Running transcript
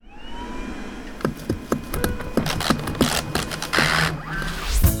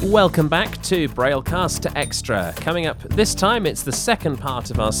Welcome back to Braillecast Extra. Coming up this time, it's the second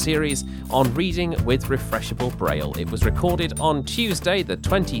part of our series on reading with Refreshable Braille. It was recorded on Tuesday, the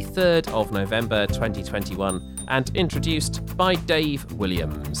 23rd of November 2021, and introduced by Dave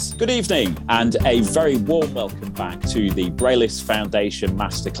Williams. Good evening, and a very warm welcome back to the Brailleist Foundation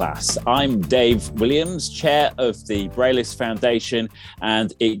Masterclass. I'm Dave Williams, Chair of the Brailleist Foundation,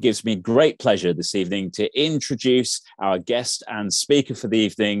 and it gives me great pleasure this evening to introduce our guest and speaker for the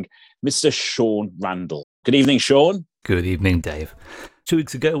evening, Mr. Sean Randall. Good evening, Sean. Good evening, Dave. 2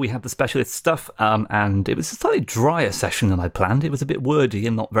 weeks ago, we had the specialist stuff, and it was a slightly drier session than I planned. It was a bit wordy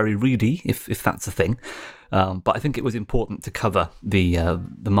and not very ready, if that's a thing. But I think it was important to cover the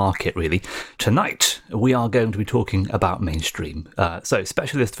market, really. Tonight, we are going to be talking about mainstream. So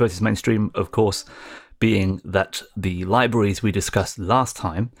specialist versus mainstream, of course, being that the libraries we discussed last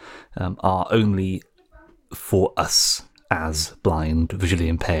time are only for us as blind, visually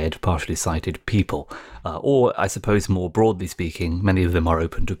impaired, partially sighted people. Or, I suppose, more broadly speaking, many of them are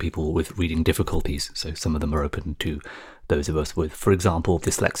open to people with reading difficulties. So some of them are open to those of us with, for example,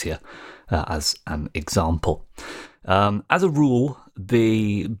 dyslexia, as an example. As a rule,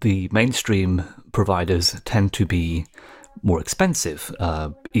 the mainstream providers tend to be more expensive.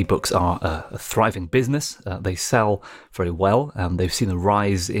 Ebooks are a thriving business. They sell very well, and they've seen a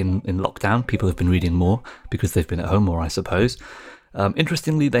rise in lockdown. People have been reading more because they've been at home more, I suppose.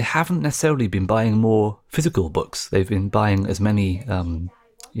 Interestingly, they haven't necessarily been buying more physical books. They've been buying as many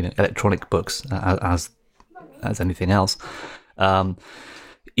electronic books as anything else.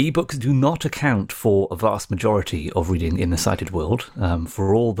 Ebooks do not account for a vast majority of reading in the sighted world.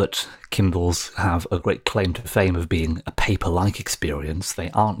 For all that Kindles have a great claim to fame of being a paper-like experience, they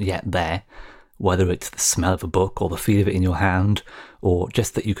aren't yet there, whether it's the smell of a book or the feel of it in your hand, or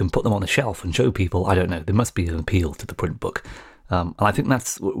just that you can put them on a shelf and show people. I don't know. There must be an appeal to the print book. And I think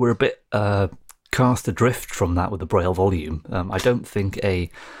we're a bit cast adrift from that with the Braille volume. I don't think a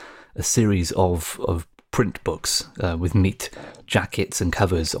series of print books with neat jackets and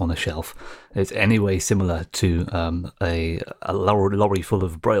covers on a shelf is anyway similar to a lorry full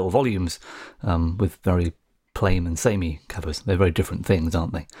of Braille volumes with very plain and samey covers. They're very different things,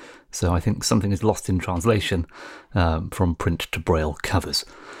 aren't they? So I think something is lost in translation from print to Braille covers.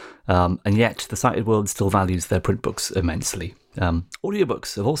 And yet the sighted world still values their print books immensely.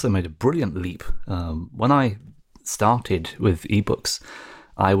 Audiobooks have also made a brilliant leap. When I started with ebooks,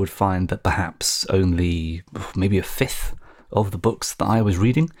 I would find that perhaps only maybe a fifth of the books that I was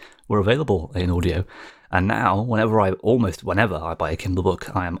reading were available in audio. And now, whenever I buy a Kindle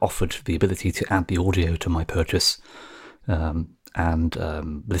book, I am offered the ability to add the audio to my purchase and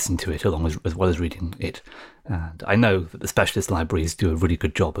listen to it as well as reading it. And I know that the specialist libraries do a really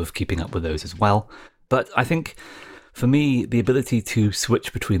good job of keeping up with those as well. But I think, for me, the ability to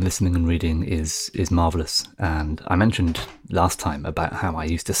switch between listening and reading is marvellous. And I mentioned last time about how I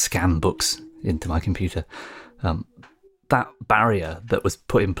used to scan books into my computer. That barrier that was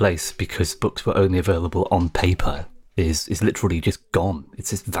put in place because books were only available on paper is literally just gone. It's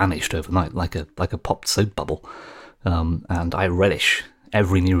just vanished overnight like a popped soap bubble. And I relish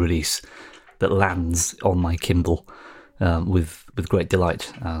every new release that lands on my Kindle with great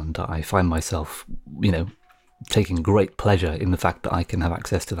delight. And I find myself, taking great pleasure in the fact that I can have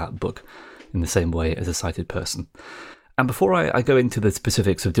access to that book in the same way as a sighted person. And before I go into the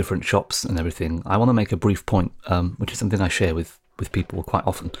specifics of different shops and everything, I want to make a brief point, which is something I share with people quite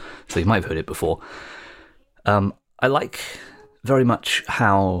often, so you might have heard it before. I like very much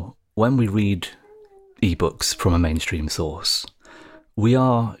how when we read ebooks from a mainstream source, we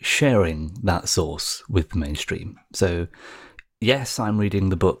are sharing that source with the mainstream. So yes, I'm reading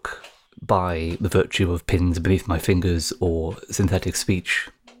the book by the virtue of pins beneath my fingers or synthetic speech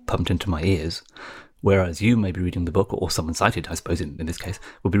pumped into my ears, whereas you may be reading the book, or someone sighted, I suppose, in this case,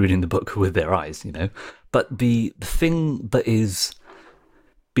 will be reading the book with their eyes, But the thing that is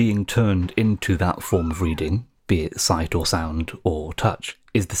being turned into that form of reading, be it sight or sound or touch,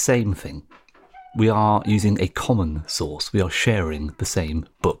 is the same thing. We are using a common source. We are sharing the same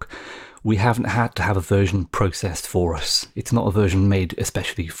book. We haven't had to have a version processed for us. It's not a version made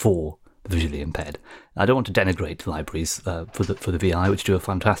especially for the visually impaired. I don't want to denigrate libraries for the VI, which do a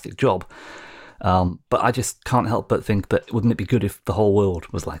fantastic job, but I just can't help but think that wouldn't it be good if the whole world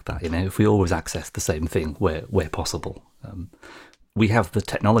was like that? If we always access the same thing where possible. We have the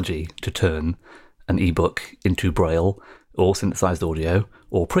technology to turn an ebook into Braille or synthesized audio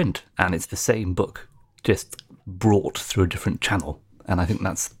or print, and it's the same book just brought through a different channel, and I think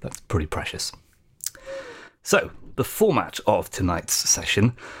that's pretty precious. So the format of tonight's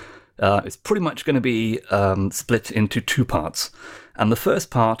session It's pretty much going to be split into two parts. And the first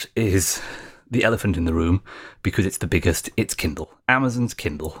part is the elephant in the room, because it's the biggest. It's Kindle, Amazon's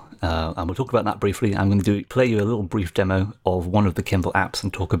Kindle. And we'll talk about that briefly. I'm going to play you a little brief demo of one of the Kindle apps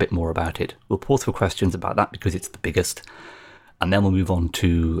and talk a bit more about it. We'll pause for questions about that because it's the biggest. And then we'll move on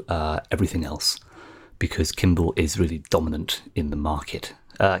to everything else, because Kindle is really dominant in the market.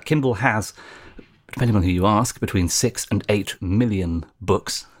 Kindle has, depending on who you ask, between 6 and 8 million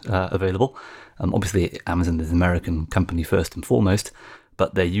books available. Obviously, Amazon is an American company first and foremost,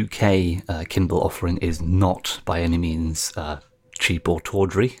 but their UK Kindle offering is not by any means cheap or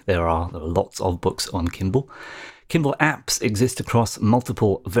tawdry. There are lots of books on Kindle. Kindle apps exist across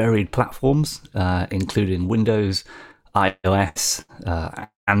multiple varied platforms, including Windows, iOS,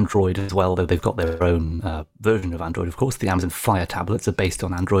 Android as well, though they've got their own version of Android, of course. The Amazon Fire tablets are based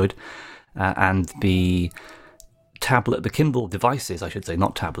on Android, and the Kindle devices, I should say,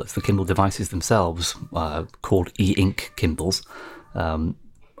 not tablets, the Kindle devices themselves, called e-ink Kindles, and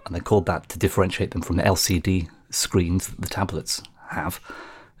they called that to differentiate them from the LCD screens that the tablets have,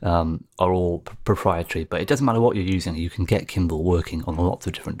 are all proprietary. But it doesn't matter what you're using, you can get Kindle working on lots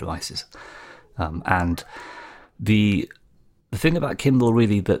of different devices. And the thing about Kindle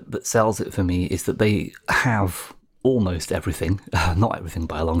really that sells it for me is that they have almost everything, not everything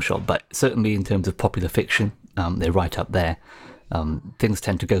by a long shot, but certainly in terms of popular fiction, they're right up there. Things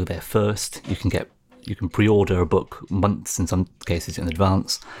tend to go there first. You can pre-order a book months, in some cases, in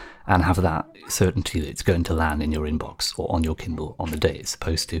advance, and have that certainty that it's going to land in your inbox or on your Kindle on the day it's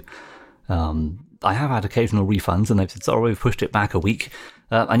supposed to. I have had occasional refunds, and they've said, sorry, we've pushed it back a week.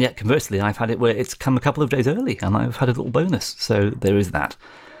 And yet, conversely, I've had it where it's come a couple of days early, and I've had a little bonus. So there is that.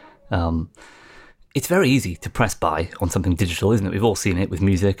 It's very easy to press buy on something digital, isn't it? We've all seen it with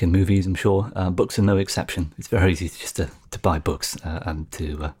music and movies, I'm sure. Books are no exception. It's very easy just to buy books and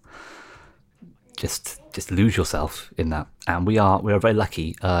to just lose yourself in that. And we are very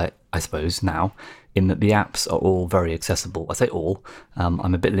lucky, I suppose, now, in that the apps are all very accessible. I say all.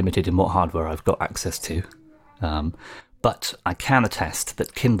 I'm a bit limited in what hardware I've got access to. But I can attest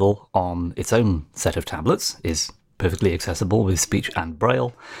that Kindle on its own set of tablets is perfectly accessible with speech and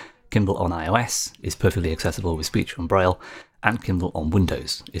Braille. Kindle on iOS is perfectly accessible with speech and Braille. And Kindle on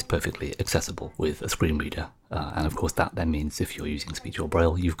Windows is perfectly accessible with a screen reader. And of course that then means if you're using speech or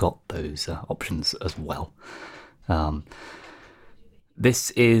Braille, you've got those options as well.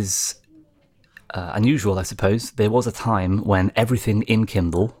 This is unusual, I suppose. There was a time when everything in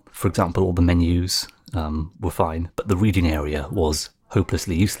Kindle, for example, all the menus, were fine, but the reading area was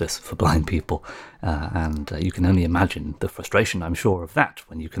hopelessly useless for blind people. And you can only imagine the frustration, I'm sure, of that,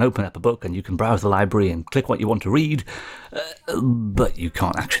 when you can open up a book and you can browse the library and click what you want to read, but you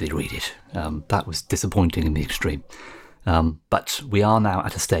can't actually read it. That was disappointing in the extreme. But we are now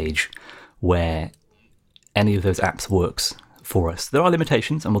at a stage where any of those apps works for us. There are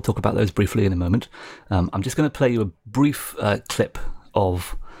limitations, and we'll talk about those briefly in a moment. I'm just going to play you a brief clip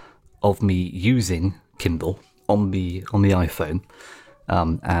of me using Kindle on the iPhone.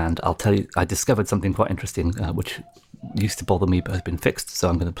 And I'll tell you, I discovered something quite interesting, which used to bother me but has been fixed. So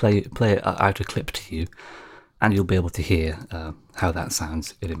I'm going to play out a clip to you, and you'll be able to hear how that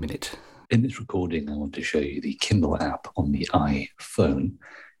sounds in a minute. In this recording, I want to show you the Kindle app on the iPhone.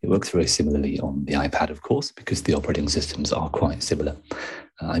 It works very similarly on the iPad, of course, because the operating systems are quite similar.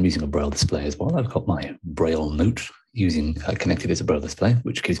 I'm using a Braille display as well. I've got my Braille note connected as a Braille display,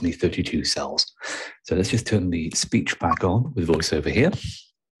 which gives me 32 cells. So let's just turn the speech back on with VoiceOver here.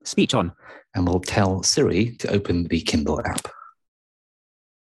 Speech on. And we'll tell Siri to open the Kindle app.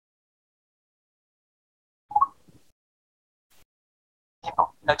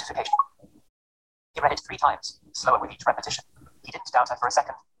 Kindle notification. He read it 3 times, slower with each repetition. He didn't doubt her for a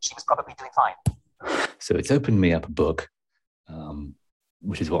second. She was probably doing fine. So it's opened me up a book,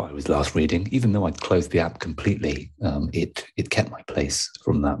 which is what I was last reading. Even though I'd closed the app completely, it kept my place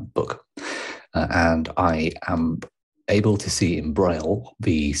from that book. And I am able to see in Braille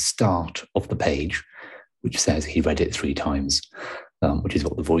the start of the page, which says he read it 3 times, which is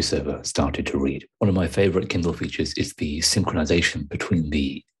what the VoiceOver started to read. One of my favorite Kindle features is the synchronization between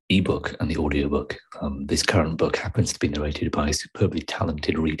the ebook and the audiobook. This current book happens to be narrated by a superbly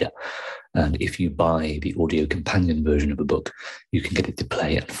talented reader. And if you buy the audio companion version of a book, you can get it to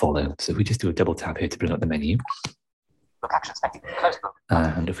play and follow. So if we just do a double tap here to bring up the menu. Book actions menu. Close book.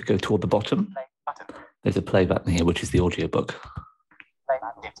 And if we go toward the bottom, Play button. there's a play button here, which is the audiobook. Play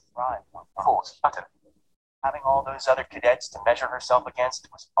dim. Right. Pause button. Having all those other cadets to measure herself against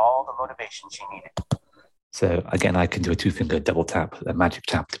was all the motivation she needed. So again, I can do a 2-finger double tap, a magic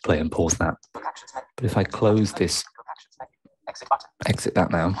tap to play and pause that. Book actions menu. But if I close this, Book actions menu. Exit button. exit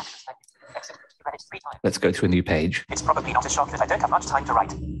that now, Let's go to a new page. It's probably not a shock that I don't have much time to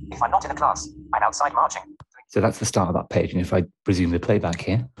write. If I'm not in a class, I'm outside marching. So that's the start of that page. And if I resume the playback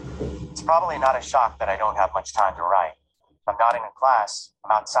here, It's probably not a shock that I don't have much time to write. If I'm not in a class,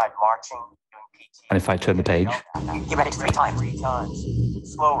 I'm outside marching, doing PT. and if I turn the page, You read it 3 times. 3 times.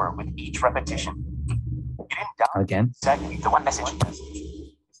 Slower with each repetition. You didn't die. again. Exactly. The one message.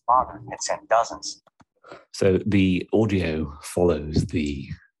 His father had sent dozens. So the audio follows the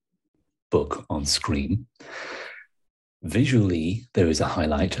book on screen. Visually, there is a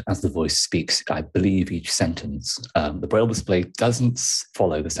highlight as the voice speaks, I believe, each sentence. The Braille display doesn't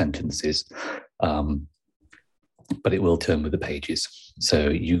follow the sentences, but it will turn with the pages. So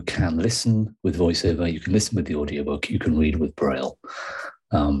you can listen with voiceover, you can listen with the audiobook, you can read with Braille.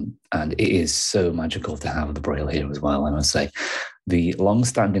 And it is so magical to have the Braille here as well, I must say. The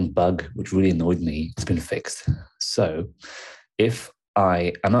long-standing bug, which really annoyed me, has been fixed. So if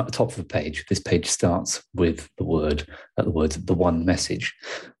I am at the top of the page, this page starts with the words, the one message.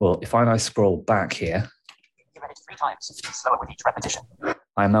 Well, if I now scroll back here, You read it 3 times. Slower with each repetition.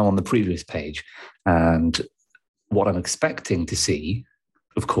 I'm now on the previous page. And what I'm expecting to see,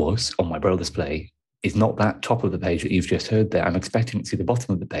 of course, on my Braille display is not that top of the page that you've just heard there. I'm expecting to see the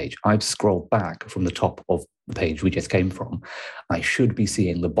bottom of the page. I've scrolled back from the top of the page we just came from. I should be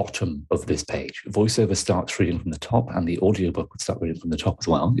seeing the bottom of this page. VoiceOver starts reading from the top, and the audiobook would start reading from the top as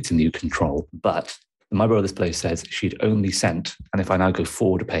well. It's a new control. But my Braille display says she'd only sent, and if I now go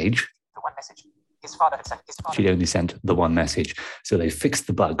forward a page, The one message. His father had sent. she'd only sent the one message. So they fixed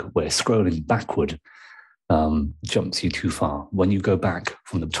the bug where scrolling backward jumps you too far. When you go back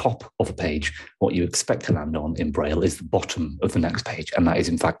from the top of a page, what you expect to land on in Braille is the bottom of the next page. And that is,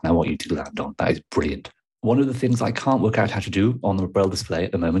 in fact, now what you do land on. That is brilliant. One of the things I can't work out how to do on the Braille display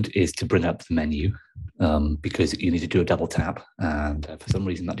at the moment is to bring up the menu because you need to do a double tap. And for some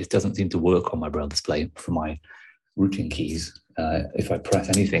reason, that just doesn't seem to work on my Braille display for my routing keys. If I press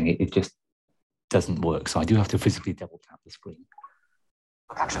anything, it just doesn't work. So I do have to physically double tap the screen.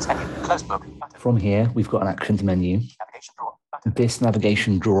 Book actions menu. Close book. Button. From here, we've got an actions menu. Navigation drawer. Button. This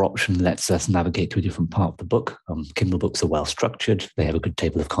navigation drawer option lets us navigate to a different part of the book. Kindle books are well structured. They have a good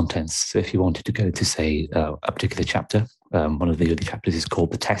table of contents. So if you wanted to go to, say, a particular chapter, one of the early chapters is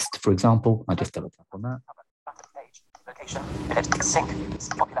called The Test, for example. I just double tap on that. Button. Page. Location. Minute. Sync.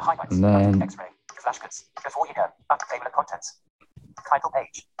 Popular highlights. And then- Button. X-ray. Flash goods. Before you go. Button. Table of contents. Title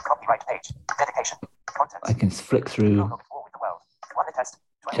page. Copyright page. Dedication. Contents. I can flick through Prologue War with the World. One the test.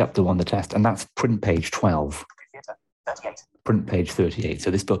 12. chapter 1, The Test, and that's print page 12. Theatre. 38. Print page 38. So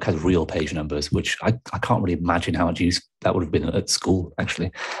this book has real page numbers, which I can't really imagine how much use that would have been at school, actually.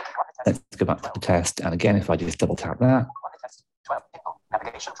 One the test. Let's go back to the test. And again, if I just double tap that, One the test. 12. Kindle.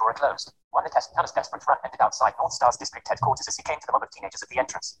 Navigation drawer closed. One the test. Hannah's desperate run ended outside North Star's district headquarters as he came to the mob of teenagers at the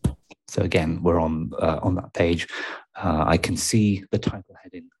entrance. so again, we're on that page. I can see the title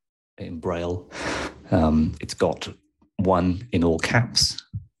heading in Braille. It's got 1 in all caps,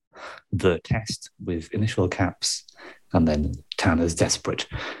 The Test with initial caps, and then Tanner's Desperate.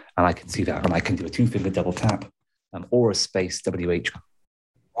 And I can see that, and I can do a 2-finger double tap or a space WH,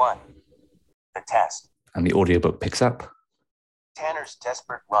 1. The test. and the audiobook picks up. Tanner's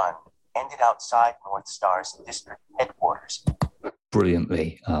desperate run ended outside North Star's district headquarters.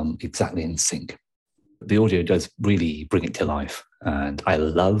 Brilliantly, exactly in sync. The audio does really bring it to life, and I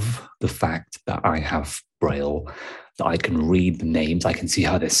love the fact that I have Braille, that I can read the names, I can see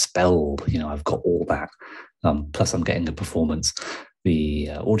how they're spelled, I've got all that. Plus I'm getting a performance. The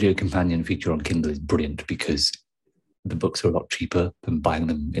audio companion feature on Kindle is brilliant because the books are a lot cheaper than buying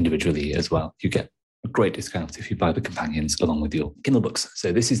them individually as well. You get a great discount if you buy the companions along with your Kindle books.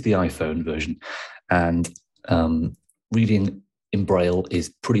 So this is the iPhone version, and reading in Braille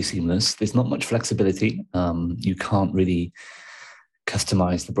is pretty seamless. There's not much flexibility. You can't really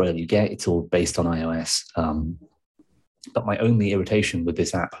customize the Braille you get. It's all based on iOS. But my only irritation with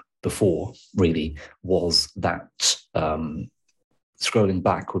this app before really was that scrolling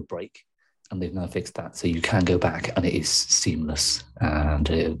back would break, and they've now fixed that. So you can go back and it is seamless.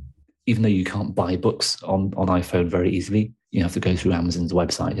 And even though you can't buy books on iPhone very easily, you have to go through Amazon's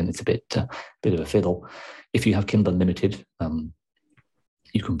website, and it's a bit of a fiddle. If you have Kindle Unlimited,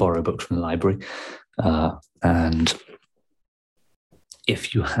 you can borrow books from the library. And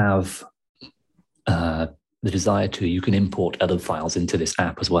if you have the desire to, you can import other files into this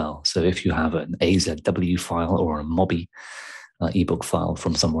app as well. So if you have an AZW file or a Mobi ebook file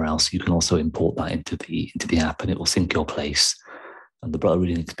from somewhere else, you can also import that into the app, and it will sync your place. And the Braille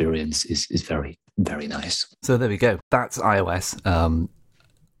reading experience is very, very nice. So there we go. That's iOS.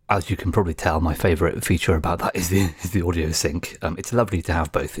 as you can probably tell, my favourite feature about that is the audio sync. It's lovely to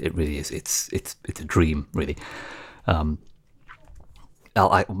have both. It really is. It's a dream, really. I'm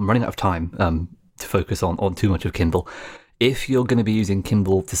running out of time to focus on too much of Kindle. If you're going to be using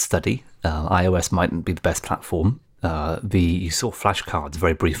Kindle to study, iOS mightn't be the best platform. You saw flashcards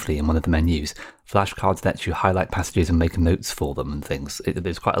very briefly in one of the menus. Flashcards lets you highlight passages and make notes for them and things.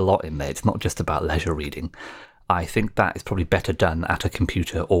 There's quite a lot in there. It's not just about leisure reading. I think that is probably better done at a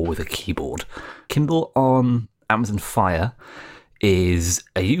computer or with a keyboard. Kindle on Amazon Fire is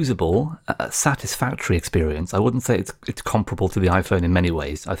a usable, satisfactory experience. I wouldn't say it's comparable to the iPhone in many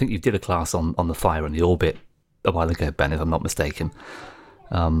ways. I think you did a class on the Fire and the Orbit a while ago, Ben, if I'm not mistaken.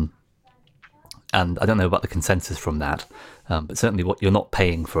 And I don't know about the consensus from that, but certainly what you're not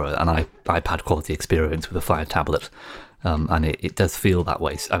paying for an iPad quality experience with a Fire tablet. And it does feel that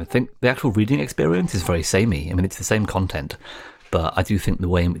way. I think the actual reading experience is very samey. I mean, it's the same content, but I do think the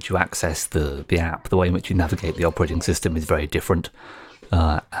way in which you access the app, the way in which you navigate the operating system is very different.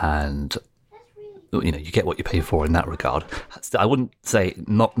 And you get what you pay for in that regard. I wouldn't say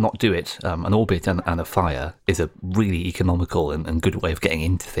not do it. An Orbit and a Fire is a really economical and good way of getting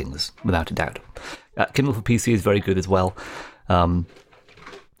into things, without a doubt. Kindle for PC is very good as well.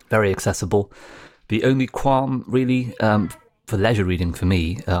 Very accessible. The only qualm, really, for leisure reading for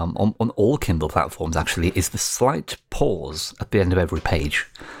me, on all Kindle platforms, actually, is the slight pause at the end of every page.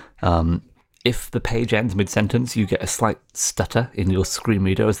 If the page ends mid-sentence, you get a slight stutter in your screen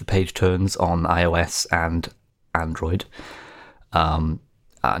reader as the page turns on iOS and Android and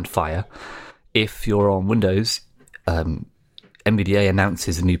Fire. If you're on Windows, NVDA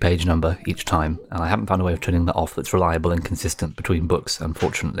announces a new page number each time, and I haven't found a way of turning that off that's reliable and consistent between books,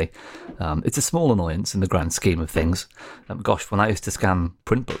 unfortunately. It's a small annoyance in the grand scheme of things. When I used to scan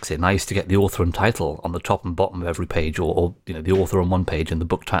print books in, I used to get the author and title on the top and bottom of every page, or the author on one page and the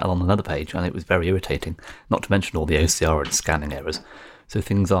book title on another page, and it was very irritating, not to mention all the OCR and scanning errors. So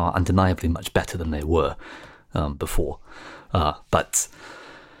things are undeniably much better than they were before. But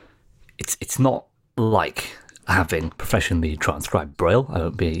it's not like having professionally transcribed Braille. I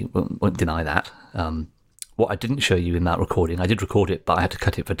won't deny that. What I didn't show you in that recording, I did record it, but I had to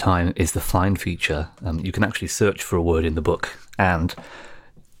cut it for time, is the find feature. You can actually search for a word in the book, and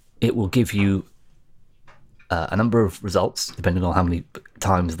it will give you a number of results, depending on how many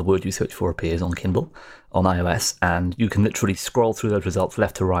times the word you search for appears on Kindle, on iOS, and you can literally scroll through those results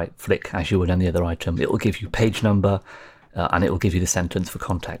left to right, flick, as you would any other item. It will give you page number, and it will give you the sentence for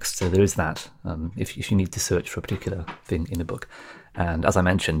context. So there is that, if you need to search for a particular thing in a book. And as I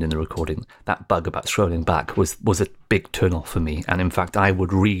mentioned in the recording, that bug about scrolling back was a big turn-off for me. And in fact, I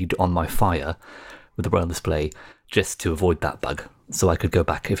would read on my Fire with the Braille display just to avoid that bug, so I could go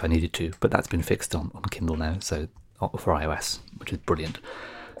back if I needed to. But that's been fixed on Kindle now, so for iOS, which is brilliant.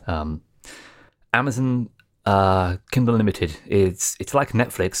 Amazon Kindle Unlimited, it's like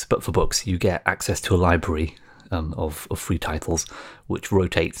Netflix, but for books. You get access to a library of free titles, which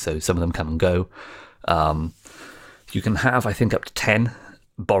rotate, so some of them come and go. You can have, I think, up to 10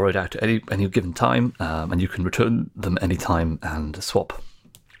 borrowed out at any given time, and you can return them anytime and swap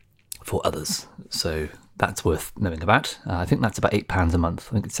for others. So that's worth knowing about. I think that's about £8 a month.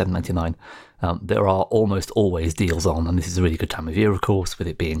 I think it's $7.99. There are almost always deals on, and this is a really good time of year, of course, with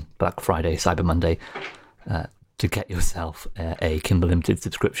it being Black Friday, Cyber Monday, to get yourself a Kindle Limited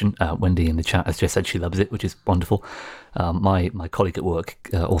subscription. Wendy in the chat has just said she loves it, which is wonderful. My colleague at work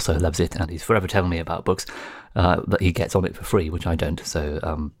also loves it, and he's forever telling me about books that he gets on it for free, which I don't.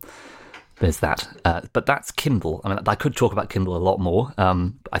 So there's that. But that's Kindle. I mean, I could talk about Kindle a lot more.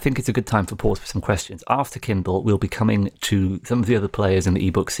 I think it's a good time for pause for some questions. After Kindle, we'll be coming to some of the other players in the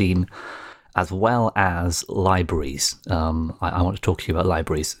ebook scene, as well as libraries. I want to talk to you about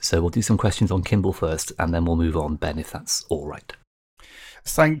libraries. So we'll do some questions on Kindle first, and then we'll move on, Ben, if that's all right.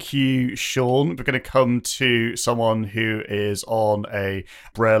 Thank you, Sean. We're going to come to someone who is on a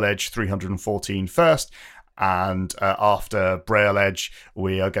Braille Edge 314 first. And after Braille Edge,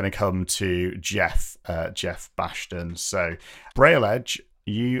 we are going to come to Jeff Bashton. So, Braille Edge,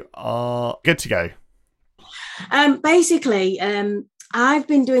 you are good to go. Basically, I've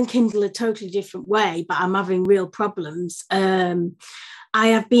been doing Kindle a totally different way, but I'm having real problems. I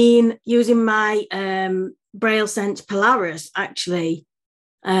have been using my Braille Sense Polaris, actually.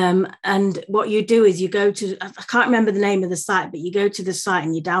 And what you do is you go to, I can't remember the name of the site, but you go to the site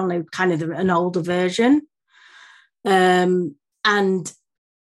and you download kind of an older version. And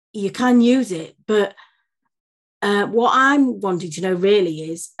you can use it, but what I'm wanting to know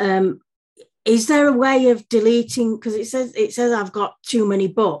really is there a way of deleting, because it says I've got too many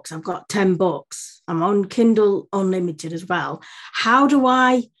books, I've got 10 books, I'm on Kindle Unlimited as well. How do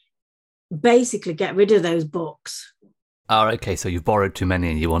I basically get rid of those books. Oh, okay. So you've borrowed too many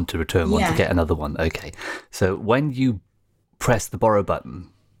and you want to return one to get another one. Okay. So when you press the borrow button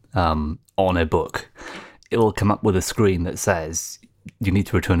on a book, it will come up with a screen that says you need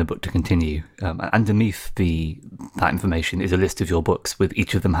to return a book to continue. Underneath that information is a list of your books with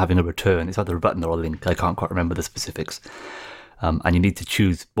each of them having a return. It's either a button or a link. I can't quite remember the specifics. And you need to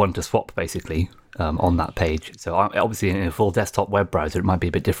choose one to swap, basically, on that page. So obviously in a full desktop web browser, it might be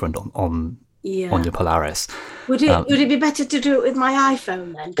a bit different on your Polaris. Would it be better to do it with my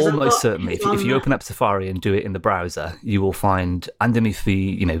iPhone then? Almost certainly. If you open up Safari and do it in the browser, you will find underneath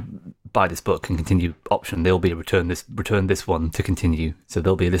the, buy this book and continue option, there'll be a return this one to continue. So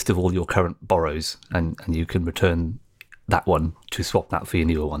there'll be a list of all your current borrows and you can return that one to swap that for your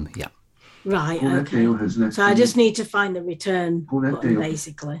newer one. Yeah. Right, okay. So I just need to find the return button,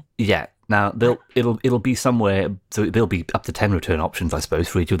 basically. Yeah. Now it'll be somewhere. So there'll be up to 10 return options, I suppose,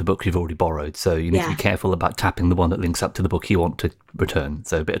 for each of the books you've already borrowed. So you need to be careful about tapping the one that links up to the book you want to return.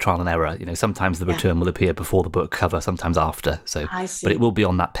 So a bit of trial and error. Sometimes the return will appear before the book cover, sometimes after. So, I see. But it will be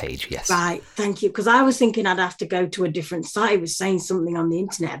on that page. Yes. Right. Thank you. Because I was thinking I'd have to go to a different site. It was saying something on the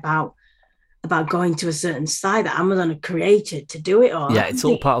internet about going to a certain site that Amazon had created to do it all. Yeah, it's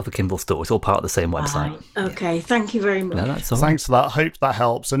all part of the Kindle store. It's all part of the same website. Right. Okay, thank you very much. No, that's all Thanks for that. Hope that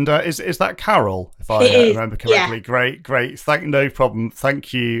helps. And is that Carol, if I remember correctly? Yeah. Great. No problem.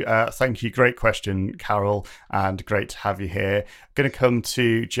 Thank you. Great question, Carol, and great to have you here. Going to come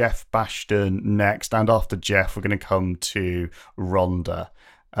to Jeff Bashton next, and after Jeff, we're going to come to Rhonda.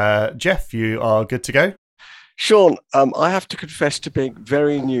 Jeff, you are good to go? Sean, I have to confess to being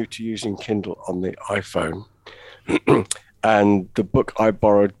very new to using Kindle on the iPhone. And the book I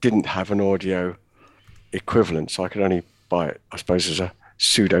borrowed didn't have an audio equivalent, so I could only buy it, I suppose, as a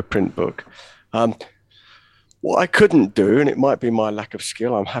pseudo print book. What I couldn't do, and it might be my lack of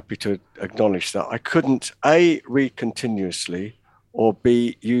skill, I'm happy to acknowledge that, I couldn't A, read continuously, or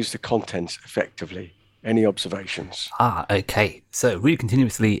B, use the contents effectively. Any observations? Okay. So read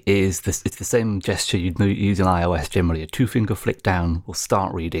continuously it's the same gesture you'd use in iOS generally. A 2-finger flick down will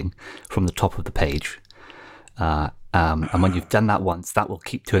start reading from the top of the page. And when you've done that once, that will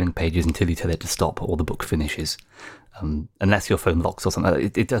keep turning pages until you tell it to stop or the book finishes. Unless your phone locks or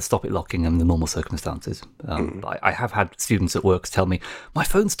something. It does stop it locking in the normal circumstances. I have had students at work tell me, my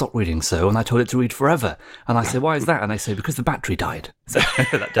phone stopped reading and I told it to read forever. And I say, why is that? And they say, because the battery died. So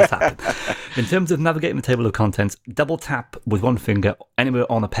that does happen. In terms of navigating the table of contents, double tap with one finger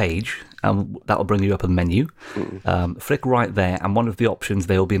anywhere on a page, that will bring you up a menu. Flick right there, and one of the options,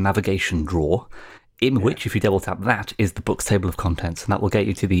 there will be a navigation drawer, in which, if you double tap that, is the book's table of contents, and that will get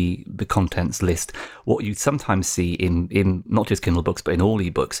you to the contents list. What you sometimes see in not just Kindle books, but in all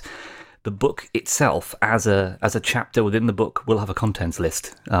ebooks, the book itself, as a chapter within the book, will have a contents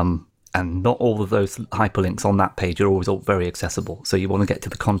list. And not all of those hyperlinks on that page are always all very accessible. So you want to get to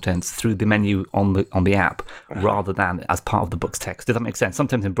the contents through the menu on the app rather than as part of the book's text. Does that make sense?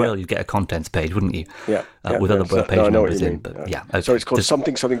 Sometimes in Braille, you'd get a contents page, wouldn't you? With other Braille page numbers in. But okay. So it's called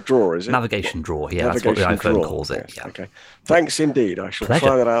something drawer, is it? Navigation drawer, that's what the iPhone calls it. Yes. Okay. Thanks indeed. I shall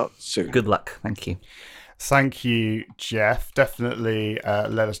try that out soon. Good luck. Thank you. Thank you, Jeff. Definitely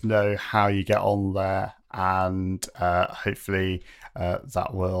let us know how you get on there, and hopefully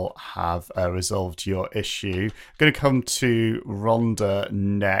that will have resolved your issue. I'm going to come to Rhonda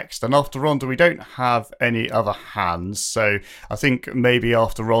next, and after Rhonda we don't have any other hands, so I think maybe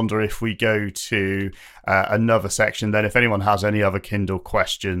after Rhonda, if we go to another section, then if anyone has any other Kindle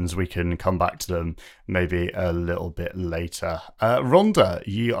questions, we can come back to them maybe a little bit later. Rhonda,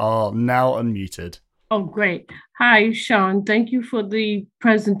 you are now unmuted. Oh, great. Hi, Sean. Thank you for the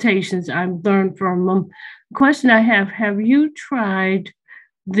presentations. I've learned from them. Question I have you tried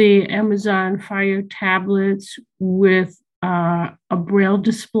the Amazon Fire tablets with a Braille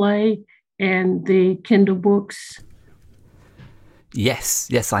display and the Kindle books?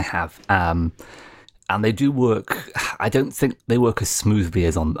 Yes, I have. And they do work. I don't think they work as smoothly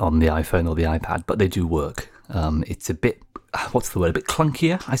as on the iPhone or the iPad, but they do work. It's a bit, a bit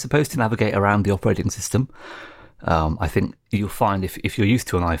clunkier, I suppose, to navigate around the operating system. I think you'll find if you're used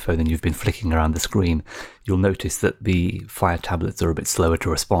to an iPhone and you've been flicking around the screen, you'll notice that the Fire tablets are a bit slower to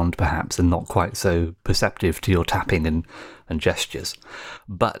respond, perhaps, and not quite so perceptive to your tapping and gestures.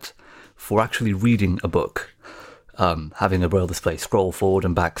 But for actually reading a book, having a Braille display scroll forward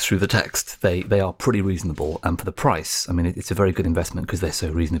and back through the text, they are pretty reasonable. And for the price, I mean, it's a very good investment because they're so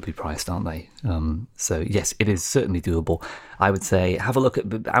reasonably priced, aren't they? So yes, it is certainly doable. I would say have a look at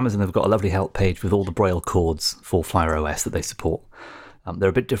Amazon. Have got a lovely help page with all the Braille chords for Fire OS that they support. They're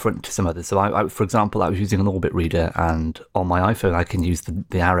a bit different to some others. So, for example, I was using an Orbit reader, and on my iPhone, I can use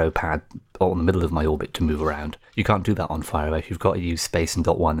the arrow pad on the middle of my Orbit to move around. You can't do that on FireWave. You've got to use space and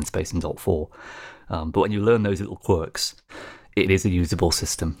 .1 and space and .4. But when you learn those little quirks, it is a usable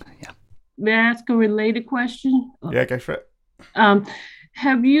system. Yeah. May I ask a related question? Yeah, go for it.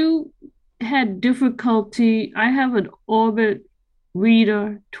 Have you had difficulty? I have an Orbit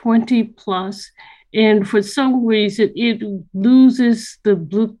Reader 20 plus, and for some reason it loses the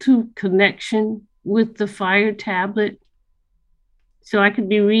Bluetooth connection with the Fire tablet. So I could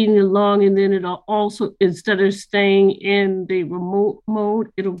be reading along, and then it'll also, instead of staying in the remote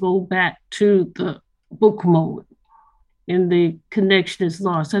mode, it'll go back to the book mode, and the connection is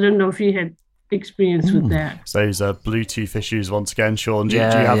lost. I don't know if you had experience with that. So those are Bluetooth issues once again, Sean. Do you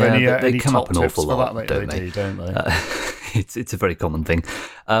have any come top up an tips awful for lot, that? don't they? Don't they? It's a very common thing.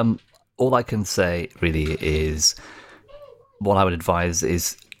 All I can say really is what I would advise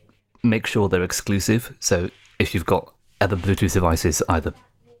is make sure they're exclusive. So if you've got other Bluetooth devices either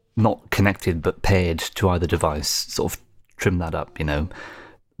not connected but paired to either device, sort of trim that up,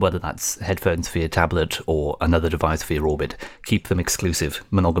 whether that's headphones for your tablet or another device for your Orbit, keep them exclusive.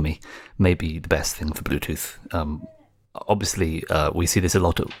 Monogamy may be the best thing for Bluetooth. Obviously, we see this a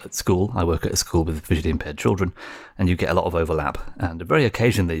lot at school. I work at a school with visually impaired children, and you get a lot of overlap. And very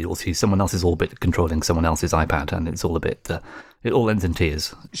occasionally, you'll see someone else's Orbit controlling someone else's iPad, and it's all a bit. It all ends in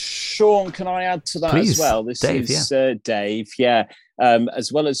tears. Sean, can I add to that Please, as well? This Dave, is Dave. Yeah,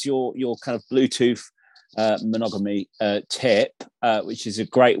 as well as your kind of Bluetooth monogamy tip, which is a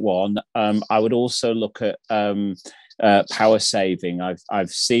great one. I would also look at power saving. I've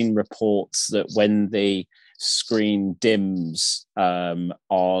seen reports that when the screen dims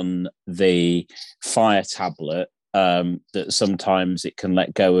on the Fire tablet, that sometimes it can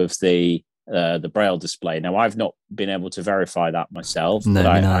let go of the Braille display. Now, I've not been able to verify that myself, but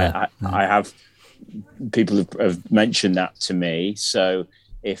I have people have mentioned that to me. So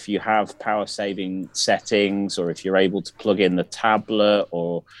if you have power saving settings, or if you're able to plug in the tablet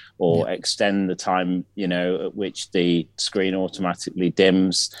or extend the time, at which the screen automatically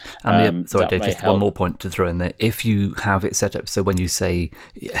dims. And sorry, Dave, just one more point to throw in there. If you have it set up so when you say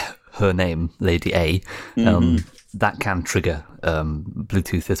her name, Lady A, that can trigger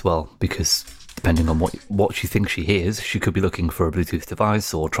Bluetooth as well, because depending on what she thinks she hears, she could be looking for a Bluetooth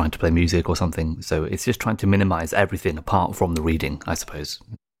device or trying to play music or something. So it's just trying to minimize everything apart from the reading, I suppose.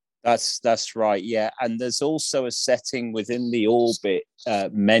 That's right, yeah. And there's also a setting within the Orbit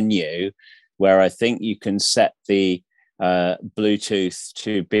menu where I think you can set the Bluetooth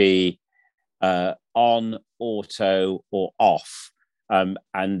to be on, auto, or off.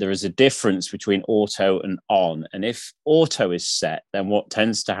 And there is a difference between auto and on. And if auto is set, then what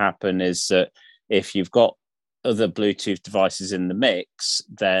tends to happen is that if you've got other Bluetooth devices in the mix,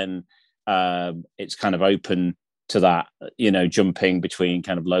 then it's kind of open to that, jumping between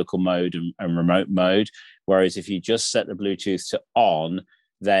kind of local mode and remote mode. Whereas if you just set the Bluetooth to on,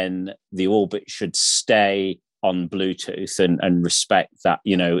 then the Orbit should stay on Bluetooth and respect that,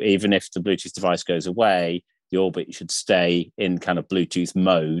 even if the Bluetooth device goes away, the Orbit should stay in kind of Bluetooth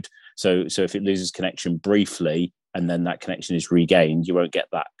mode. So if it loses connection briefly and then that connection is regained, you won't get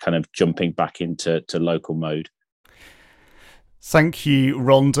that kind of jumping back into local mode. Thank you,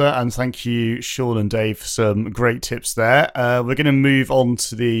 Rhonda, and thank you, Sean and Dave, for some great tips there. We're going to move on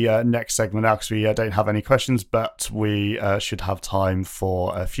to the next segment now because we don't have any questions, but we should have time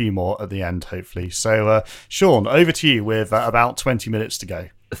for a few more at the end, hopefully. So, Sean, over to you with about 20 minutes to go.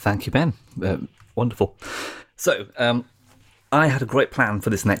 Thank you, Ben. Wonderful. So, I had a great plan for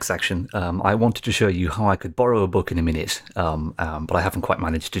this next section. I wanted to show you how I could borrow a book in a minute, but I haven't quite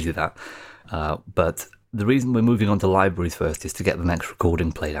managed to do that. But the reason we're moving on to libraries first is to get the next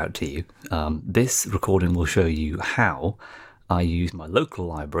recording played out to you. This recording will show you how I use my local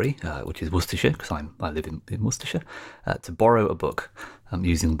library, which is Worcestershire, because I live in Worcestershire, to borrow a book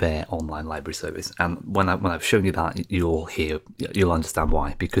using their online library service. And when I've shown you that, you'll understand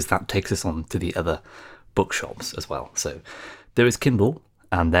why, because that takes us on to the other bookshops as well. So there is Kindle,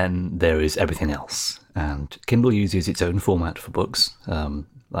 and then there is everything else. And Kindle uses its own format for books.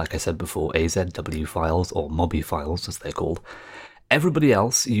 Like I said before, AZW files, or MOBI files as they're called. Everybody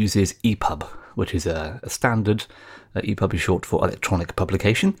else uses EPUB, which is a standard. EPUB is short for electronic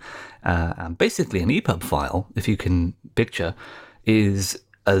publication. And basically an EPUB file, if you can picture, is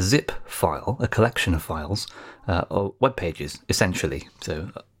a zip file, a collection of files, or web pages, essentially.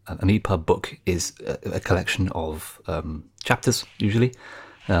 So an EPUB book is a collection of chapters, usually,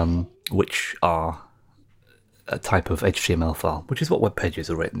 which are a type of HTML file, which is what web pages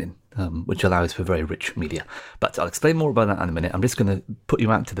are written in, which allows for very rich media. But I'll explain more about that in a minute. I'm just going to put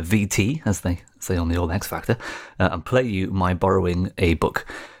you out to the VT, as they say on the old X Factor, and play you my borrowing a book.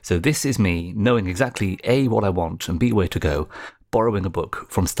 So this is me knowing exactly A, what I want, and B, where to go, borrowing a book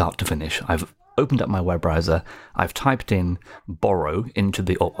from start to finish. I've opened up my web browser, I've typed in borrow into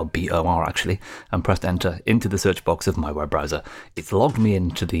the, or BOR actually, and pressed enter into the search box of my web browser. It's logged me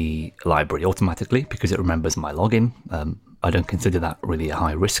into the library automatically because it remembers my login. I don't consider that really a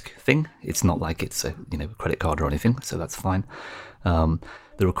high risk thing. It's not like it's a credit card or anything, so that's fine.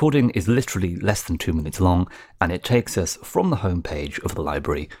 The recording is literally less than 2 minutes long, and it takes us from the home page of the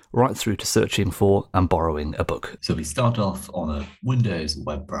library right through to searching for and borrowing a book. So we start off on a Windows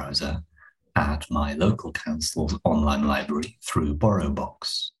web browser at my local council's online library through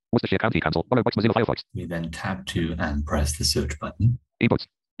BorrowBox. Worcestershire County Council, BorrowBox, Mozilla Firefox. We then tab to and press the search button. Ebooks,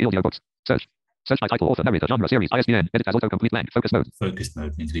 audiobooks, search. Search by title, author, narrator, genre, series, ISBN, edit as autocomplete blank, focus mode. Focus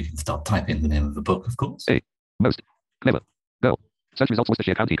mode means we can start typing the name of the book, of course. A, most, clever, go. Search results,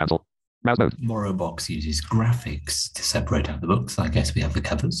 Worcestershire County Council. Browse mode. BorrowBox uses graphics to separate out the books. I guess we have the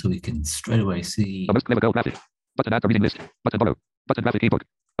covers, so we can straight away see. A most clever girl graphic. Button add to reading list. Button borrow. Button graphic ebook.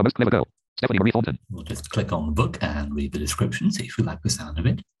 A most clever girl. Stephanie Marie Thornton. We'll just click on the book and read the description, see if we like the sound of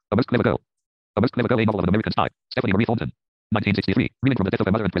it. A most clever girl. A most clever girl, a novel of an American spy. Stephanie Marie Thornton. 1963. Reeling from the death of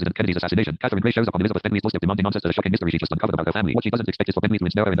her mother and President Kennedy's assassination, Catherine Gray shows up on Elizabeth Bentley's doorstep demanding answers to the shocking mystery she just uncovered about her family. What she doesn't expect is for Bentley to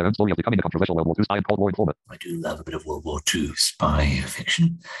ensnare her in her own story of becoming a controversial World War II spy and Cold War informer. I do love a bit of World War II spy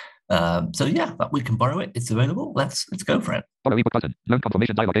fiction. So yeah, we can borrow it. It's available. Let's go for it. Borrow ebook button. Loan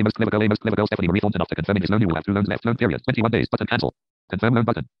confirmation dialog. A most clever girl. Stephanie Marie Thornton. After confirming his loan, you will have 2 loans left. Loan period 21 days. Button cancel. Confirm loan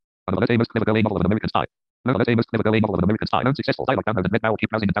button. A most clever girl. A novel of an American spy. Loan a most clever girl. A novel of an American spy. Loan successful. Dialog download and read now.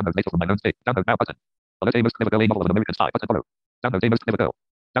 Keep browsing and download later from my loan state. Download now button. A most clever girl. A novel of an American spy. Button borrow. Download a most clever girl.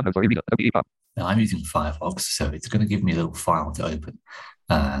 Download for e-reader. EPUB. Now I'm using Firefox, so it's going to give me a little file to open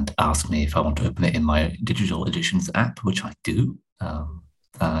and ask me if I want to open it in my digital editions app, which I do. And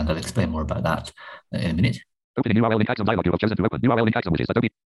I'll explain more about that in a minute. Open a new URL link item dialog. You have chosen to open new URL link item, which is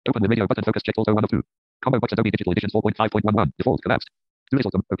Adobe. Open the radio button. Focus check also 1 of 2. Combo box Adobe Digital Edition 4.5.11. Default collapsed. Do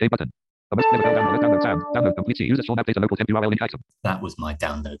little OK button. A most clever girl. Download sound. Download complete. User shall now place a local temp URL link item. That was my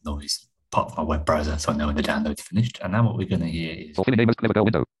download noise. Part of my web browser, so I know when the download's finished. And now what we're going to hear is fulfilling a most clever girl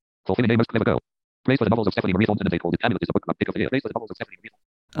window. Fulfilling a most clever girl. Praise for the novels of Stephanie Marie Thornton, and they called it Amulet is a book club pick of the year. Praise for the novels of Stephanie Marie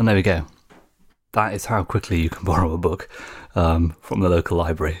Thornton. And there we go. That is how quickly you can borrow a book from the local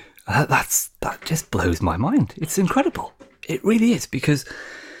library. That just blows my mind. It's incredible. It really is, because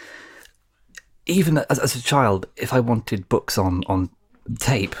even as a child, if I wanted books on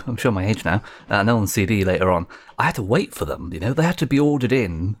tape, I'm showing my age now, and on CD later on, I had to wait for them. They had to be ordered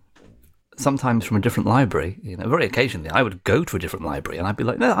in, sometimes from a different library. Very occasionally I would go to a different library and I'd be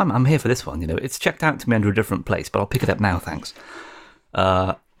like, no, I'm here for this one. It's checked out to me under a different place, but I'll pick it up now, thanks.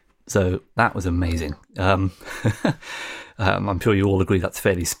 So that was amazing. I'm sure you all agree that's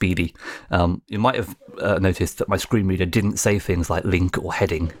fairly speedy. You might have noticed that my screen reader didn't say things like link or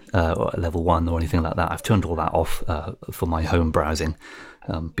heading or level 1 or anything like that. I've turned all that off for my home browsing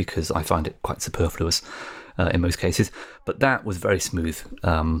because I find it quite superfluous in most cases. But that was very smooth.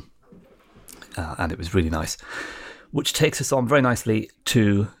 And it was really nice, which takes us on very nicely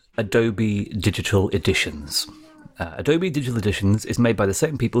to Adobe Digital Editions. Adobe Digital Editions is made by the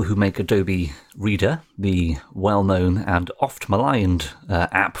same people who make Adobe Reader, the well-known and oft-maligned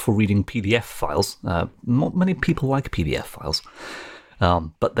app for reading PDF files. Not many people like PDF files,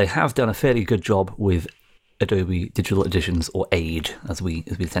 but they have done a fairly good job with Adobe Digital Editions, or AID, as we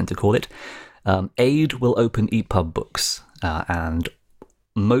tend to call it. AID will open EPUB books, and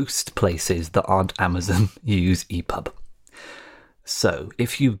most places that aren't Amazon use EPUB. So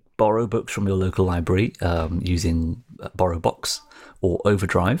if you borrow books from your local library using BorrowBox or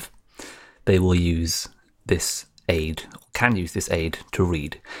Overdrive, they will use this aid, or can use this aid to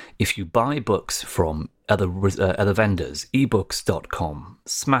read. If you buy books from other vendors, ebooks.com,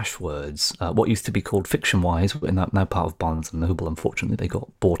 Smashwords, what used to be called FictionWise, now part of Barnes & Noble, unfortunately, they got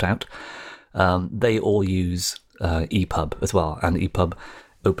bought out, they all use EPUB as well, and EPUB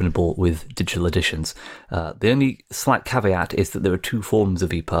openable with digital editions. The only slight caveat is that there are 2 forms of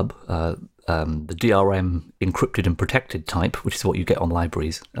EPUB. The DRM encrypted and protected type, which is what you get on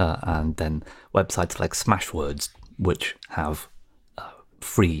libraries, and then websites like Smashwords, which have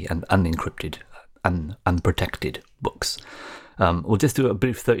free and unencrypted and unprotected books. We'll just do a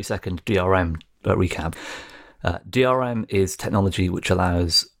brief 30-second DRM recap. DRM is technology which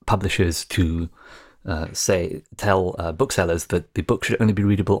allows publishers to tell booksellers that the book should only be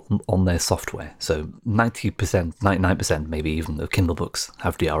readable on their software. So 90%, 99% maybe even of Kindle books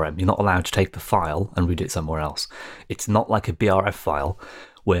have DRM. You're not allowed to take the file and read it somewhere else. It's not like a BRF file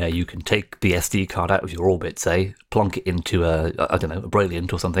where you can take the SD card out of your Orbit, say, plonk it into a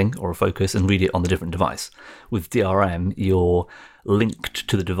Brailliant or something, or a Focus, and read it on the different device. With DRM, you're linked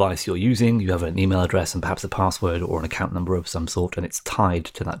to the device you're using. You have an email address and perhaps a password or an account number of some sort, and it's tied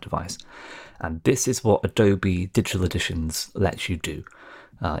to that device. And this is what Adobe Digital Editions lets you do.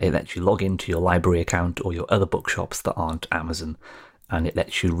 It lets you log into your library account or your other bookshops that aren't Amazon, and it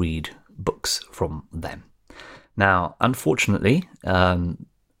lets you read books from them. Now, unfortunately,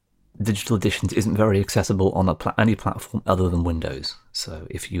 Digital Editions isn't very accessible on any platform other than Windows. So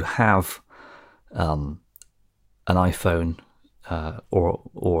if you have an iPhone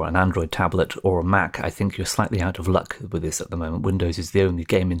or an Android tablet or a Mac, I think you're slightly out of luck with this at the moment. Windows is the only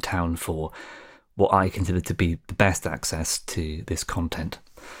game in town for what I consider to be the best access to this content.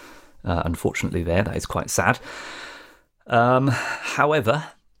 Unfortunately that is quite sad.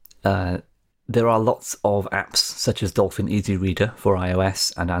 However, there are lots of apps such as Dolphin Easy Reader for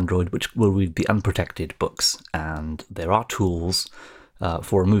iOS and Android which will read the unprotected books, and there are tools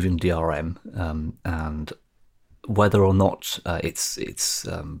for removing DRM, and whether or not it's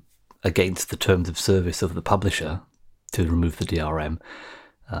against the terms of service of the publisher to remove the DRM,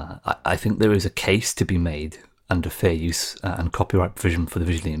 I think there is a case to be made under fair use and copyright provision for the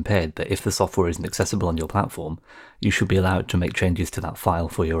visually impaired that if the software isn't accessible on your platform, you should be allowed to make changes to that file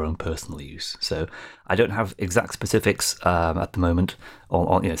for your own personal use. So I don't have exact specifics at the moment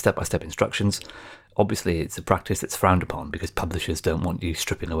on step-by-step instructions. Obviously, it's a practice that's frowned upon because publishers don't want you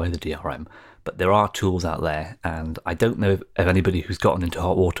stripping away the DRM. But there are tools out there, and I don't know of anybody who's gotten into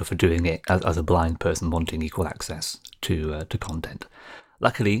hot water for doing it as a blind person wanting equal access to content.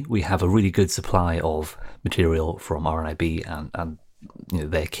 Luckily, we have a really good supply of material from RNIB and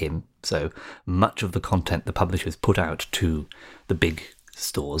their kin. So much of the content the publishers put out to the big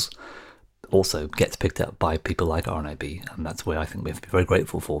stores also gets picked up by people like RNIB, and that's where I think we have to be very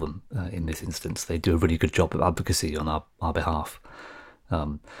grateful for them in this instance. They do a really good job of advocacy on our behalf.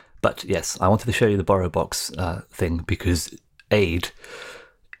 But yes, I wanted to show you the Borrow Box thing because Aid,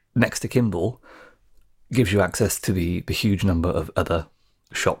 next to Kindle, gives you access to the huge number of other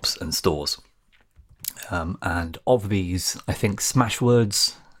shops and stores. And of these, I think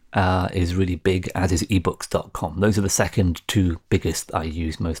Smashwords is really big, as is ebooks.com. Those are the second two biggest I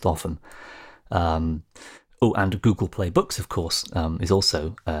use most often. And Google Play Books, of course, is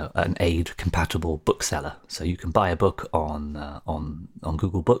also an Aid-compatible bookseller. So you can buy a book on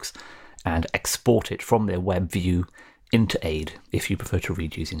Google Books and export it from their web view into Aid if you prefer to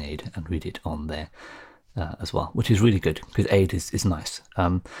read using Aid and read it on there as well, which is really good because Aid is nice.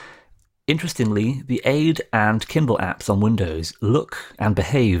 Interestingly, the Aid and Kindle apps on Windows look and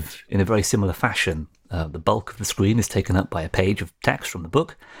behave in a very similar fashion. The bulk of the screen is taken up by a page of text from the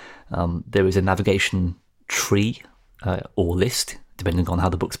book. There is a navigation tree or list, depending on how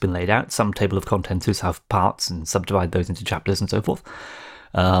the book's been laid out. Some table of contents have parts and subdivide those into chapters and so forth.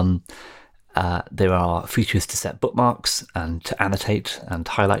 There are features to set bookmarks and to annotate and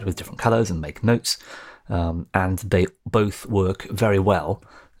highlight with different colours and make notes. And they both work very well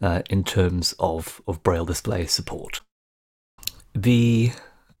in terms of Braille display support. The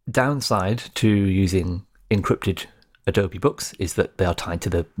downside to using encrypted Adobe Books is that they are tied to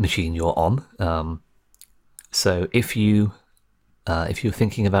the machine you're on. So if you're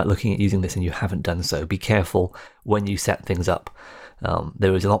thinking about looking at using this and you haven't done so, be careful when you set things up.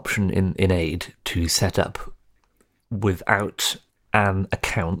 There is an option in Aid to set up without an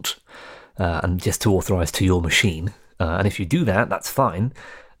account and just to authorize to your machine. And if you do that, that's fine.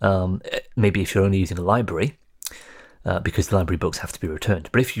 Maybe if you're only using a library, because the library books have to be returned.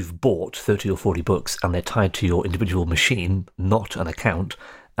 But if you've bought 30 or 40 books and they're tied to your individual machine, not an account,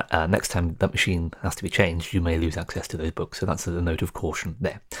 next time that machine has to be changed, you may lose access to those books. So that's a note of caution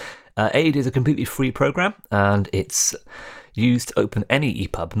there. Aid is a completely free program, and it's used to open any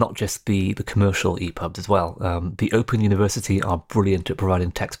EPUB, not just the commercial EPUBs as well. The Open University are brilliant at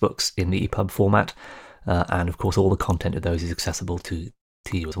providing textbooks in the EPUB format, and of course all the content of those is accessible to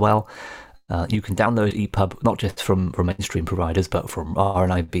you as well. You can download EPUB not just from mainstream providers, but from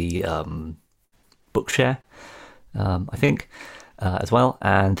RNIB Bookshare, I think, as well.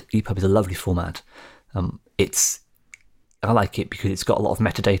 And EPUB is a lovely format. I like it because it's got a lot of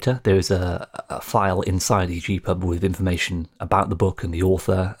metadata. There is a file inside each EPUB with information about the book and the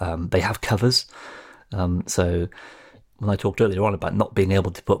author. They have covers. So when I talked earlier on about not being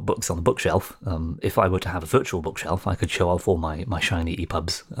able to put books on the bookshelf, if I were to have a virtual bookshelf, I could show off all my shiny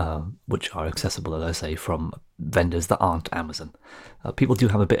EPUBs, which are accessible, as I say, from vendors that aren't Amazon. People do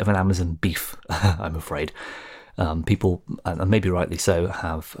have a bit of an Amazon beef, I'm afraid. People, and maybe rightly so,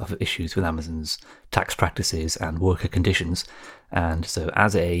 have issues with Amazon's tax practices and worker conditions. And so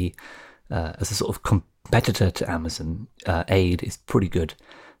as a sort of competitor to Amazon, Aid is pretty good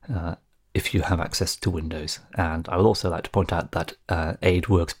if you have access to Windows. And I would also like to point out that Aid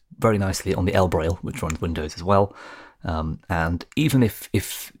works very nicely on the L Braille, which runs Windows as well. And even if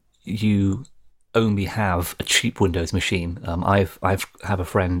you only have a cheap Windows machine, I have a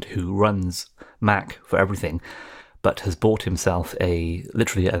friend who runs Mac for everything, but has bought himself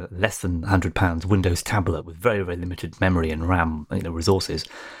literally a less than £100 Windows tablet with very, very limited memory and RAM resources,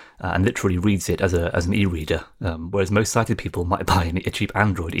 and literally reads it as an e-reader. Whereas most sighted people might buy a cheap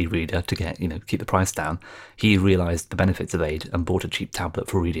Android e-reader to get keep the price down. He realised the benefits of Aid and bought a cheap tablet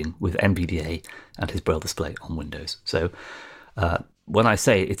for reading with NVDA and his Braille display on Windows. So when I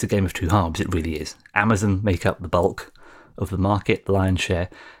say it's a game of two halves, it really is. Amazon make up the bulk of the market, the lion's share,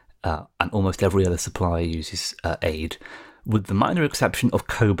 and almost every other supplier uses Aid, with the minor exception of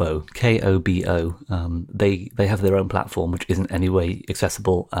Kobo, Kobo. They have their own platform, which isn't anyway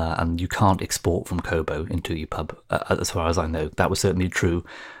accessible, and you can't export from Kobo into EPUB, as far as I know. That was certainly true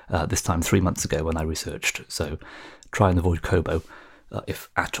this time 3 months ago when I researched. So try and avoid Kobo if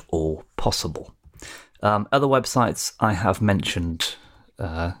at all possible. Other websites I have mentioned,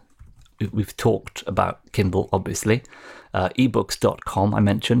 we've talked about Kindle, obviously. ebooks.com I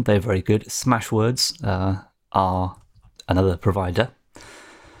mentioned, they're very good. Smashwords are another provider,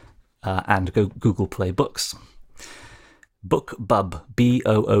 and Google Play Books. BookBub,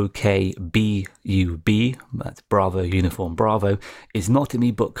 BookBub, that's Bravo Uniform Bravo, is not an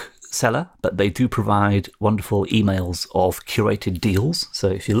ebook seller, but they do provide wonderful emails of curated deals. So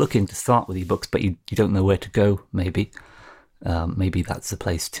if you're looking to start with ebooks but you don't know where to go, maybe that's the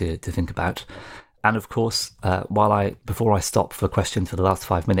place to think about. And of course, before I stop for questions for the last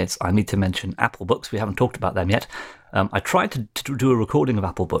 5 minutes, I need to mention Apple Books. We haven't talked about them yet. I tried to do a recording of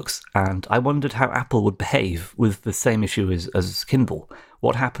Apple Books, and I wondered how Apple would behave with the same issue as Kindle.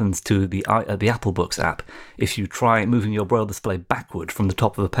 What happens to the Apple Books app if you try moving your Braille display backward from the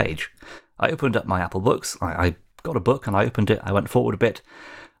top of the page? I opened up my Apple Books. I got a book and I opened it. I went forward a bit.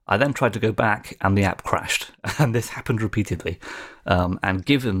 I then tried to go back and the app crashed, and this happened repeatedly. And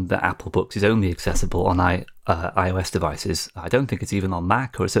given that Apple Books is only accessible on iOS devices, I don't think it's even on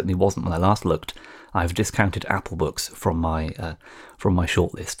Mac, or it certainly wasn't when I last looked. I've discounted Apple Books from my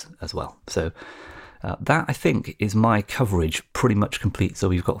shortlist as well. So that, I think, is my coverage pretty much complete. So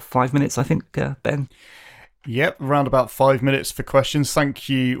we've got 5 minutes, I think, Ben. Yep, around about 5 minutes for questions. Thank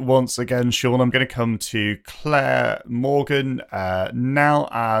you once again, Sean. I'm going to come to Claire Morgan now,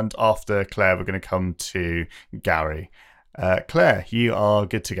 and after Claire, we're going to come to Gary. Claire, you are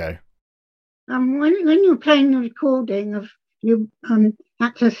good to go. When you were playing the recording of you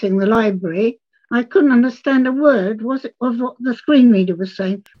accessing the library, I couldn't understand a word. Was it of what the screen reader was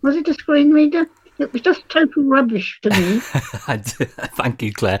saying? Was it a screen reader? It was just total rubbish to me. Thank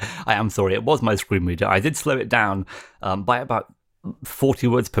you, Claire. I am sorry. It was my screen reader. I did slow it down by about 40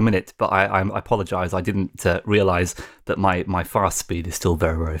 words per minute, but I apologise. I didn't realise that my fast speed is still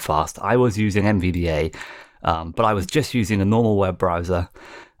very, very fast. I was using NVDA, but I was just using a normal web browser.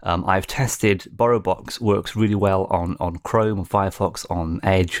 I've tested BorrowBox, works really well on Chrome, on Firefox, on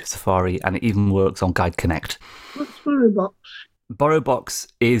Edge, Safari, and it even works on Guide Connect. What's BorrowBox?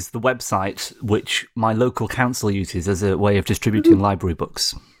 BorrowBox is the website which my local council uses as a way of distributing library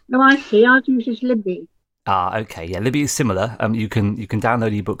books. Oh, I see. Ours uses Libby. Okay. Yeah, Libby is similar. You can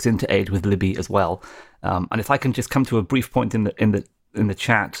download ebooks into Aid with Libby as well. And if I can just come to a brief point in the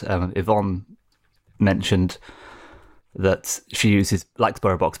chat, Yvonne mentioned that she likes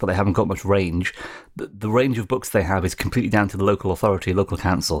BorrowBox, but they haven't got much range. The range of books they have is completely down to the local authority, local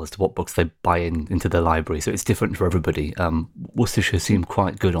council, as to what books they buy into their library. So it's different for everybody. Worcestershire seem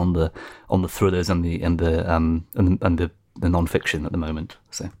quite good on the thrillers and the non-fiction at the moment.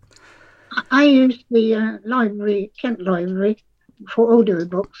 So I use the Kent Library for audio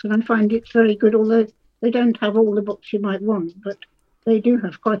books, and I find it's very good. Although they don't have all the books you might want, but they do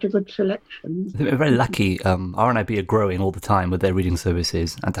have quite a good selection. We're very lucky. RNIB are growing all the time with their reading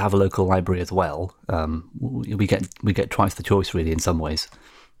services, and to have a local library as well, we get twice the choice, really, in some ways.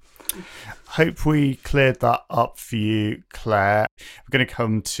 Hope we cleared that up for you, Claire. We're going to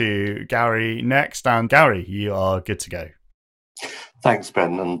come to Gary next, and Gary, you are good to go. Thanks,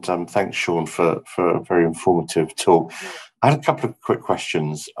 Ben, and thanks, Sean, for a very informative talk. I had a couple of quick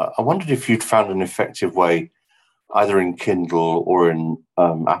questions. I wondered if you'd found an effective way either in Kindle or in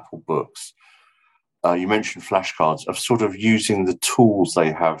Apple Books, you mentioned flashcards, of sort of using the tools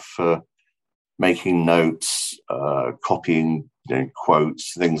they have for making notes, copying,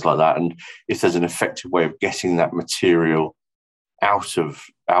 quotes, things like that. And if there's an effective way of getting that material out of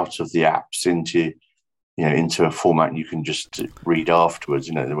the apps into a format you can just read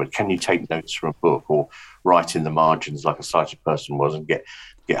afterwards. Can you take notes from a book or write in the margins like a sighted person was and get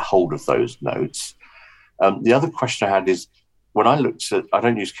hold of those notes? The other question I had is, when I looked at, I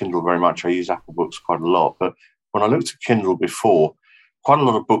don't use Kindle very much, I use Apple Books quite a lot, but when I looked at Kindle before, quite a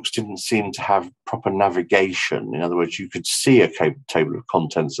lot of books didn't seem to have proper navigation. In other words, you could see a table of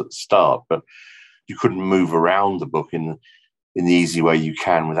contents at the start, but you couldn't move around the book in the easy way you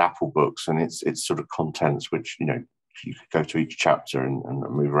can with Apple Books. And it's sort of contents which, you could go to each chapter and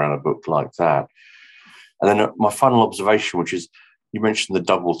move around a book like that. And then my final observation, which is, you mentioned the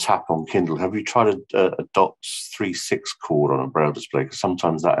double tap on Kindle. Have you tried a DOTS 3.6 chord on a Braille display? Because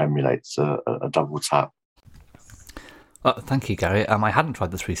sometimes that emulates a double tap. Thank you, Gary. I hadn't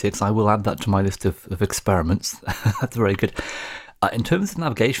tried the 3.6. I will add that to my list of experiments. That's very good. In terms of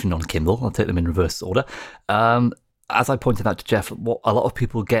navigation on Kindle, I'll take them in reverse order. As I pointed out to Jeff, what a lot of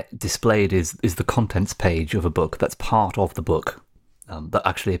people get displayed is the contents page of a book that's part of the book that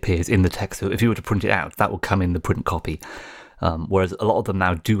actually appears in the text. So if you were to print it out, that will come in the print copy. Whereas a lot of them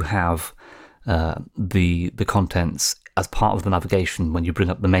now do have the contents as part of the navigation when you bring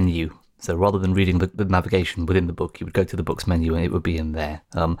up the menu. So rather than reading the navigation within the book, you would go to the book's menu and it would be in there.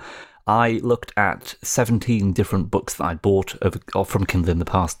 I looked at 17 different books that I'd bought from Kindle in the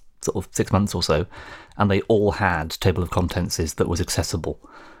past sort of 6 months or so, and they all had table of contents that was accessible.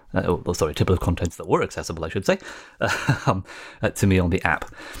 Table of contents that were accessible, I should say, to me on the app.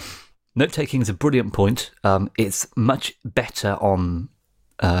 Note-taking is a brilliant point. It's much better on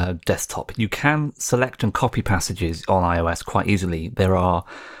desktop. You can select and copy passages on iOS quite easily. There are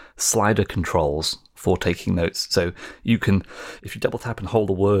slider controls for taking notes. So you can, if you double tap and hold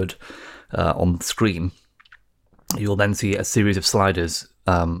a word on the screen, you'll then see a series of sliders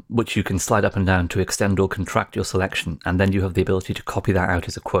which you can slide up and down to extend or contract your selection, and then you have the ability to copy that out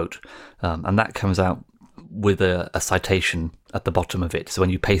as a quote. And that comes out with a citation at the bottom of it. So when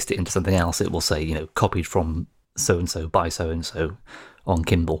you paste it into something else, it will say, copied from so-and-so by so-and-so on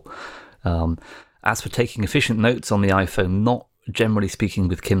Kindle. As for taking efficient notes on the iPhone, not generally speaking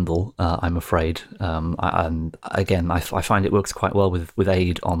with Kindle, I'm afraid. And again, I find it works quite well with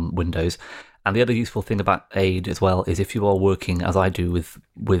Aid on Windows. And the other useful thing about Aid as well is if you are working, as I do, in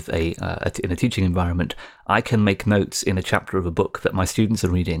a teaching environment, I can make notes in a chapter of a book that my students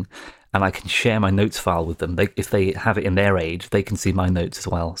are reading, and I can share my notes file with them. If they have it in their Aid, they can see my notes as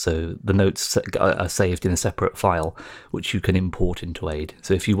well. So the notes are saved in a separate file, which you can import into Aid.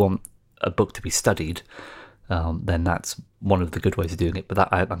 So if you want a book to be studied, then that's one of the good ways of doing it.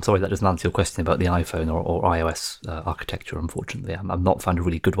 But I'm sorry, that doesn't answer your question about the iPhone or iOS architecture, unfortunately. I've not found a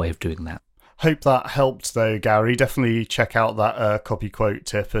really good way of doing that. Hope that helped, though, Gary. Definitely check out that copy quote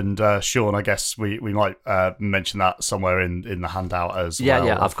tip. And Sean, I guess we might mention that somewhere in the handout as well.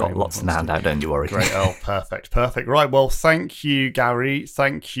 Yeah, I've got lots in the handout, don't you worry. Great. Oh, perfect. Right, well, thank you, Gary.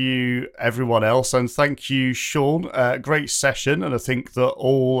 Thank you, everyone else. And thank you, Sean. Great session. And I think that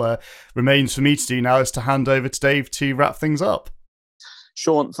all remains for me to do now is to hand over to Dave to wrap things up.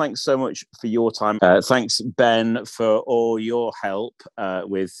 Sean, thanks so much for your time. Thanks, Ben, for all your help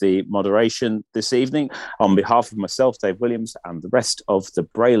with the moderation this evening. On behalf of myself, Dave Williams, and the rest of the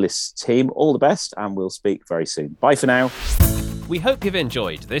Brailleist team, all the best, and we'll speak very soon. Bye for now. We hope you've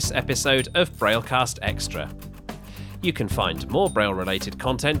enjoyed this episode of Braillecast Extra. You can find more Braille-related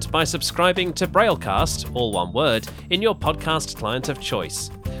content by subscribing to Braillecast, all one word, in your podcast client of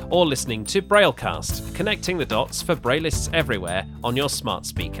choice, or listening to Braillecast, connecting the dots for Braillists everywhere on your smart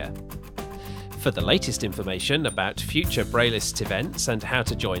speaker. For the latest information about future Braillist events and how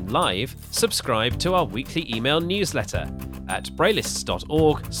to join live, subscribe to our weekly email newsletter at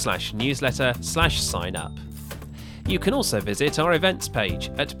braillists.org/newsletter/sign up. You can also visit our events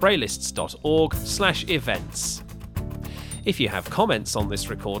page at braillists.org/events. If you have comments on this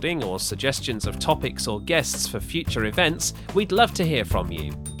recording or suggestions of topics or guests for future events, we'd love to hear from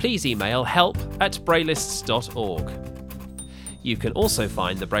you. Please email help@braillists.org. You can also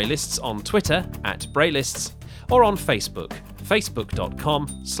find the Braillists on Twitter @Braillists or on Facebook,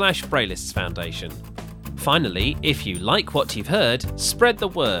 facebook.com/Braillists Foundation. Finally, if you like what you've heard, spread the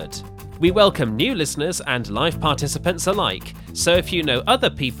word. We welcome new listeners and live participants alike, so if you know other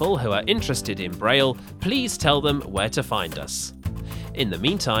people who are interested in Braille, please tell them where to find us. In the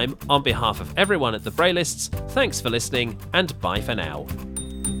meantime, on behalf of everyone at the Braillists, thanks for listening and bye for now.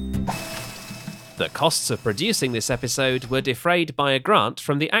 The costs of producing this episode were defrayed by a grant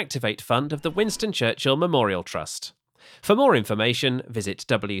from the Activate Fund of the Winston Churchill Memorial Trust. For more information, visit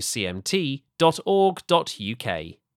wcmt.org.uk.